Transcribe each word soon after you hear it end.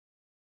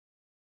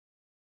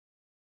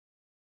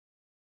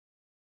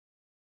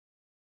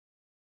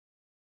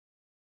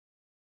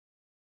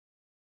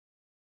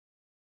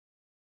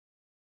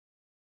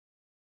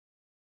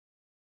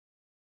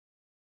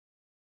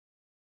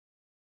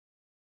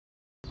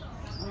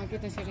my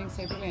goodness, you're doing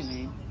so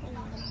brilliantly.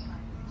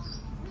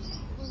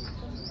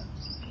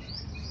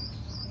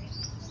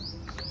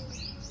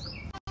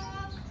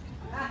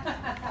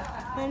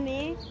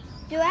 Mommy,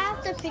 do I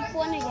have to pick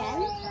one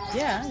again?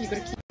 Yeah, you've got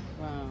to keep.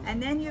 Wow.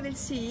 And then you will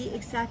see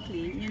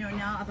exactly, you know,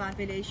 now about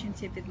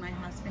relationship with my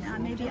husband.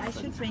 Maybe I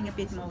should bring a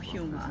bit more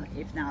humor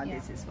if now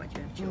this is what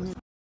you have chosen.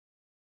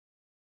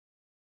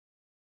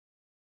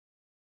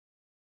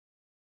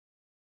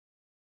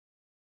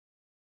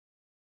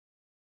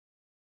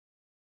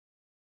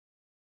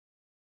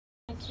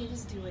 My kid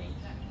is doing.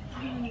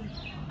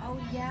 Oh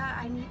yeah,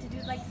 I need to do,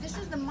 like, this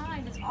is the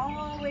mind, it's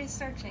always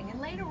searching. And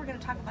later we're going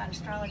to talk about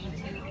astrology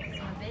too,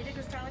 some Vedic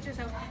astrology.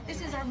 So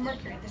this is our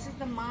Mercury, this is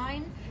the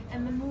mind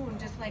and the moon,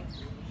 just like,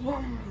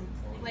 boom,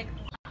 like,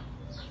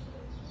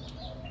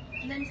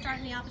 and then start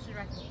in the opposite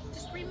direction.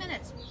 Just 3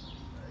 minutes.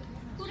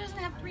 Who doesn't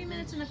have 3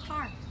 minutes in a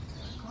car?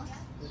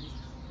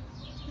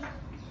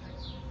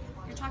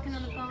 You're talking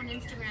on the phone,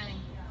 Instagramming.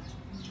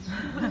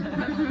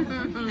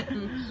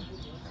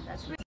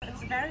 That's really,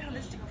 it's a very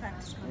holistic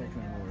practice coming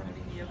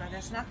in yoga.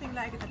 There's nothing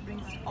like it that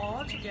brings it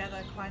all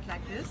together quite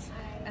like this,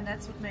 and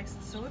that's what makes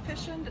it so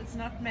efficient. It's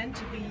not meant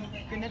to be,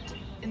 you're not,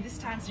 in these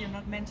times you're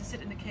not meant to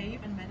sit in a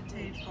cave and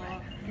meditate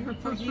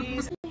for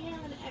years. Inhale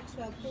and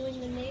exhale,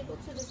 pulling the navel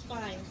to the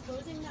spine,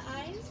 closing the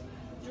eyes,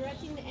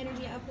 directing the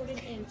energy upward and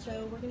in.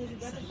 So we're going to do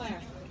rapid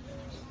fire.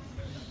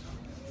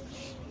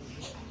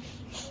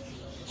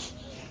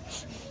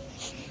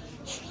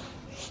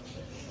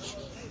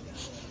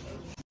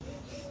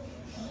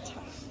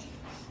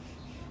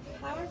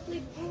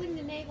 Powerfully pulling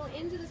the navel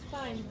into the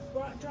spine,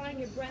 drawing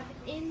your breath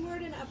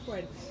inward and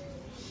upward.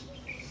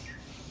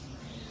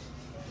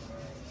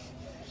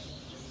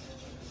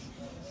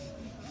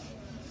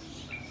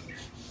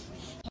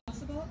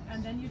 Possible,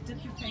 and then you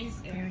dip your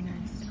face in. Very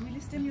nice. It really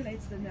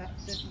stimulates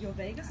your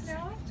vagus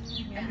nerve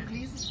and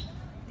releases.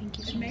 Thank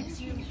you. It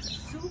makes you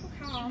super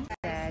calm.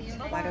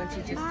 Why don't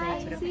you just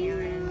say to the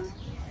parents,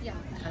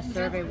 a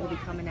survey will be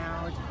coming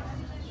out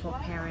for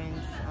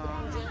parents,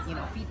 you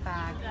know,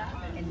 feedback,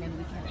 and then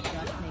we can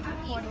adjust maybe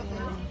accordingly.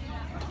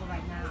 But for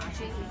right now, I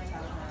should just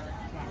tell her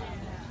that.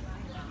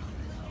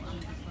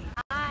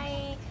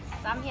 Hi,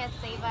 so I'm here at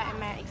Seva, and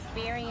my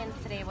experience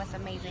today was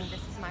amazing.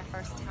 This is my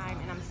first time,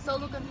 and I'm so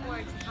looking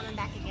forward to coming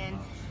back again.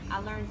 I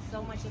learned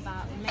so much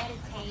about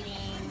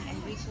meditating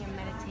and reaching a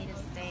meditative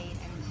state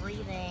and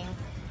breathing.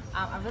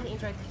 I really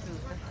enjoyed the food.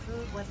 The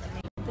food was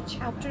amazing. The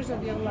chapters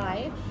of your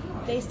life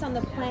based on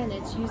the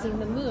planets using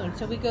the moon.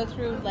 So we go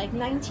through like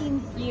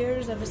 19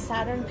 years of a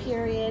Saturn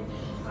period.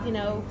 You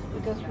know,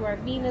 we go through our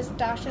Venus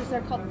dashas.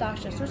 They're called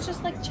dashas. So it's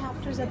just like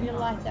chapters of your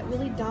life that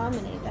really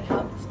dominate, that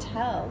help to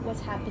tell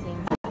what's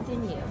happening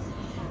within you.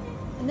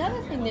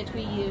 Another thing that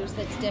we use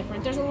that's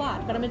different, there's a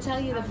lot, but I'm going to tell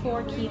you the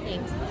 4 key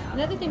things.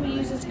 Another thing we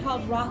use is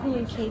called Rahu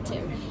and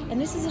Ketu.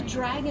 And this is a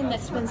dragon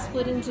that's been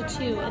split into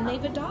 2, and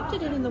they've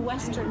adopted it in the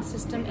Western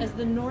system as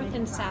the North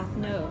and South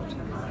node.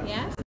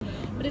 Yes?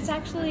 But it's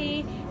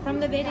actually from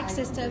the Vedic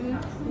system,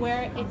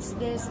 where it's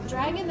this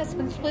dragon that's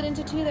been split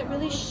into 2 that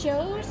really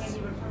shows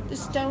the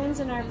stones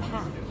in our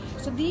path.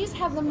 So these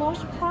have the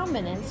most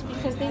prominence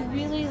because they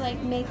really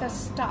like make us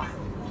stop.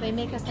 They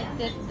make us like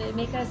they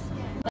make us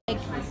like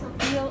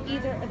feel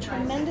either a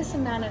tremendous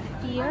amount of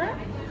fear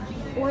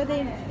or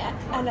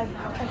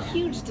a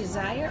huge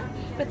desire,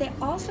 but they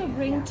also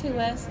bring to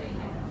us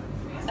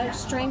a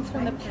strength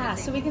from the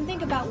past. So we can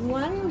think about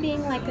one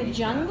being like a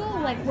jungle,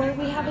 like where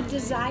we have a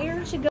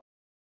desire to go.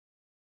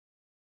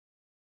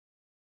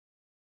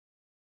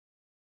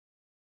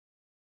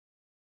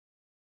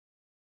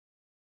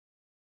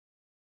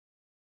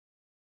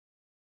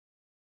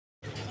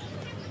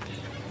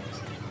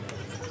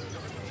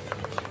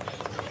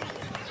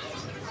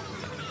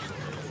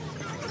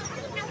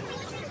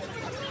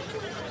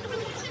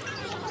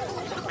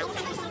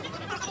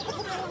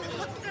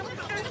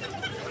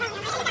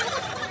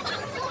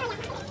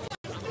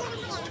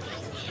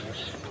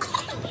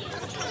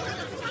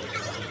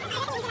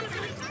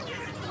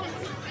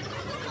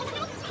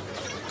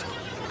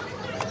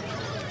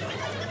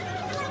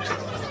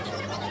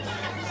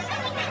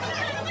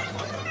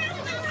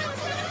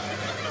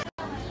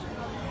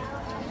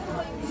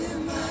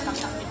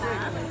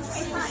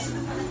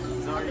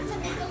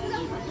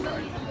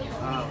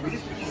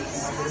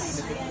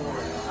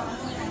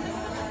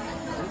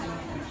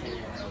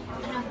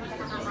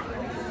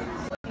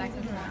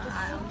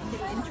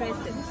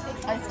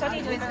 I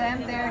studied with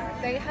them.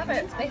 They have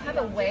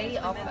a way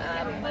of.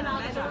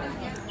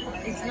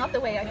 It's not the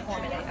way I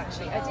formulate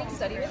actually. I did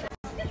study with them.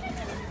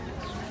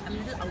 I'm a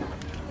little old.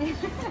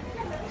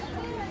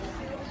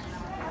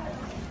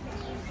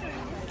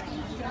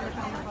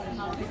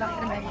 Is that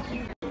gonna make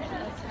it?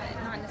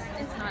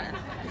 It's not.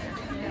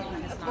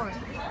 Of course.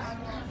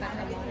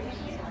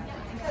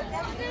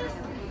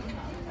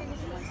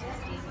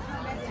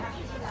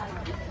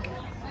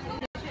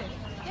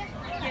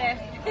 Yeah.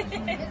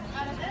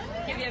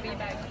 Give you a wee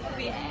bag.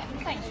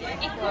 Thank you.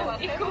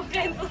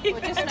 Eco-friendly.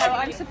 Well, just know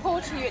I'm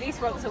supporting you at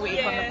least once a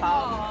week on the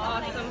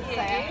path. Awesome.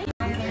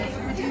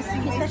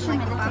 Session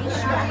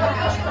meditation.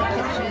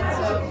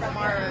 So from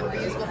our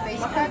reusable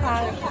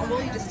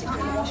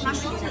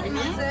mushrooms and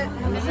everything.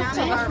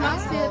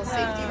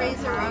 Safety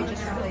razor, I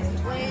just replaced the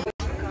blade.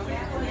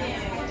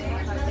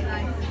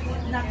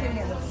 Nothing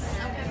else.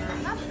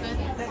 That's good.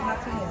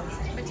 Nothing else.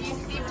 But do you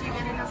sleep? Do you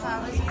get enough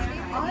hours of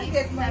sleep? I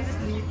get my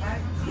sleep. I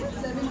get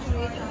 7 to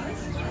 8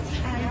 hours.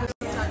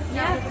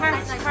 Yeah,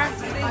 parts.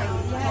 Fantastic.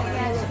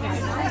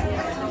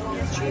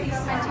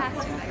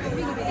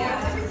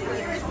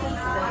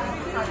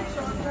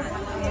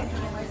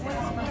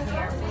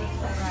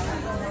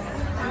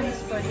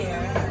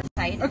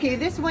 Okay,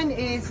 this one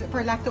is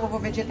for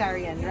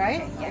lacto-ovo-vegetarian,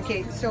 right?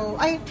 Okay, so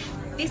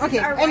This okay,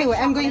 is our anyway,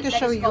 white I'm going to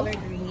chocolate show that is you. colored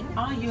green.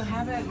 Oh, you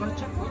have a hot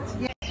chocolate?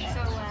 Yeah.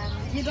 So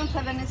You don't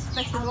have any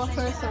special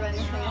offers or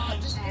anything?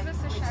 just give us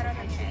a shout out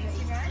on your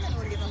Instagram and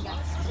we'll give them back.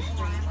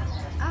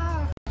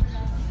 Oh.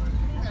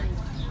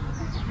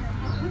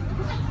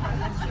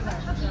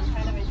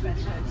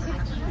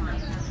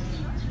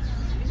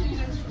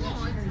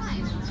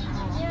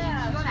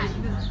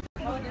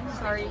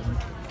 Sorry.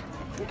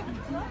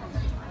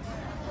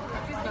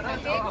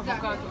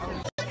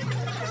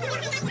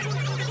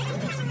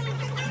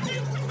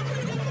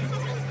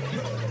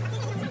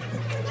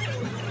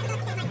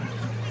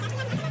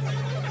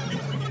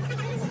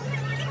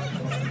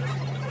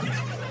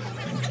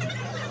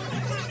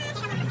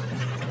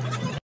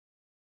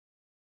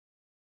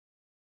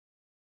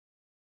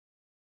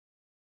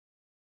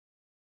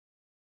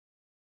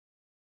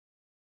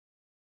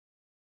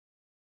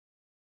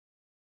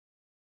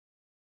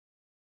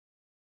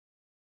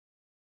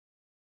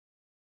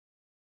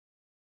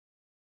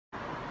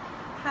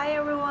 Hi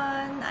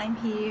everyone, I'm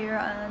here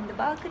on the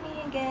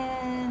balcony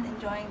again,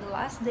 enjoying the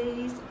last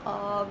days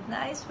of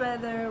nice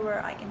weather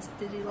where I can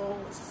still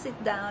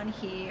sit down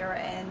here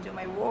and do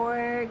my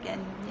work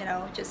and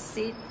just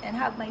sit and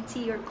have my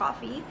tea or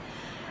coffee.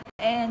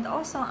 And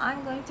also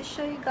I'm going to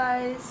show you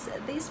guys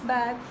this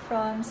bag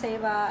from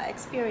Seva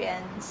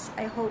Experience.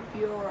 I hope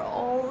you're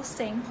all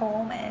staying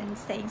home and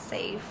staying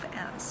safe,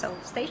 so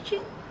stay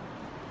tuned.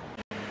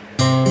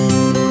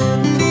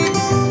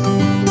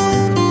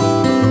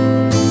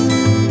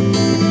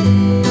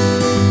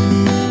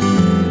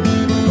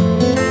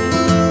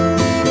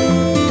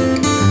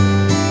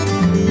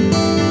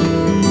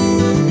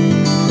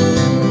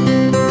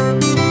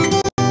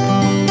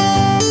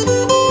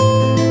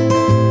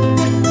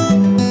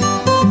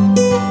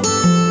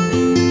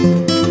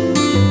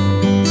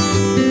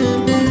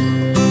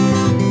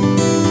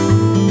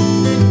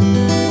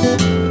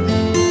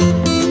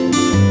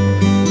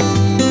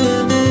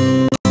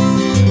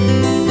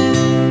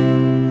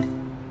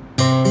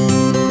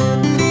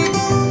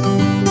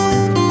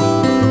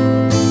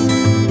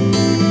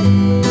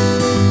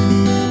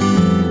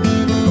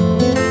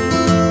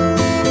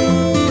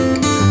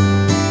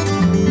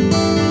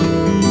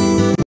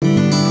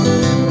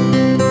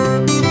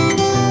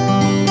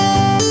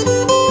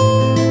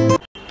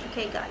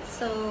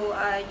 So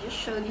I just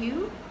showed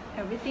you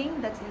everything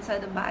that's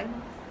inside the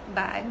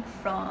bag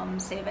from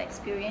Seva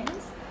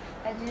Experience.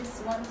 I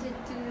just wanted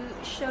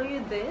to show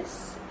you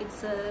this. It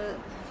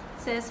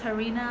says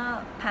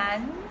harina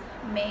pan,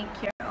 make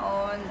your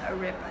own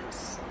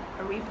arepas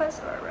or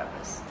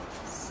arepas.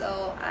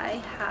 So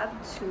I have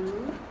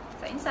two.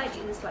 So inside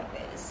it is like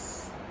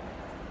this.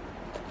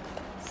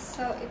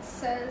 So it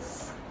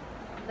says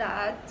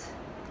that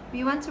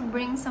we want to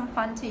bring some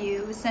fun to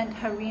you. We sent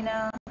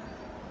harina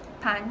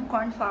pan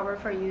corn flour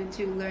for you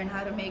to learn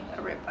how to make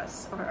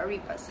arepas.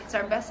 It's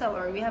our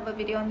bestseller. We have a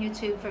video on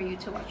YouTube for you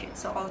to watch it,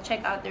 so I'll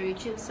check out their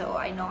YouTube so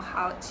I know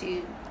how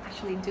to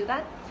actually do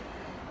that.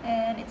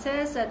 And it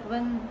says that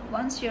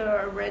once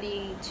you're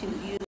ready to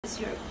use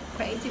your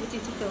creativity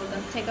to fill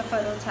them, take a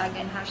photo, tag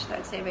and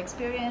hashtag Seva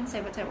Experience,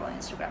 Seva Table on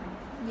Instagram.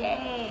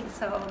 Yay!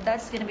 So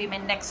that's gonna be my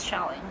next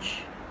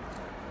challenge.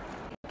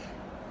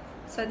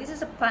 So this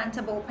is a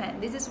plantable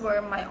pan. This is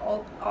where my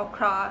old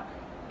okra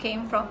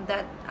came from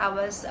that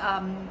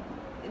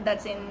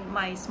that's in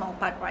my small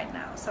pot right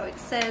now. So it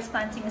says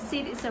planting a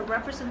seed is a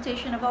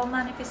representation of all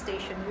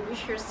manifestation. We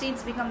wish your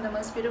seeds become the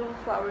most beautiful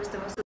flowers, the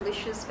most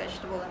delicious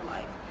vegetable in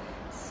life.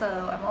 So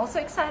I'm also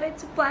excited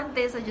to plant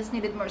this. I just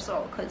needed more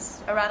soil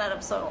because I ran out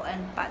of soil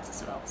and pots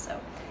as well. So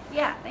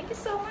yeah, thank you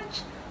so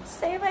much,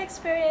 Seva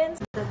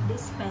Experience.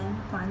 This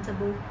pen,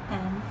 plantable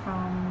pen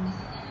from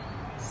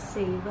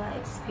Seva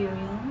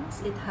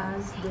Experience, it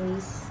has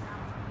this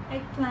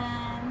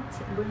eggplant,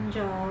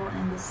 brinjal,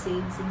 and the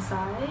seeds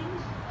inside.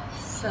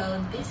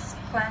 So this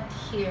plant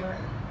here,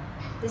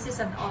 this is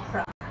an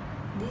okra.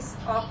 This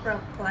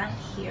okra plant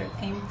here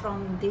came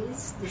from the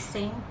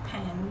same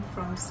pen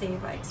from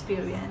Seva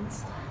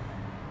Experience.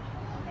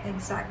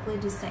 Exactly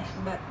the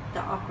same, but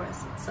the okra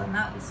seed. So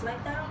now it's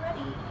like that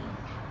already.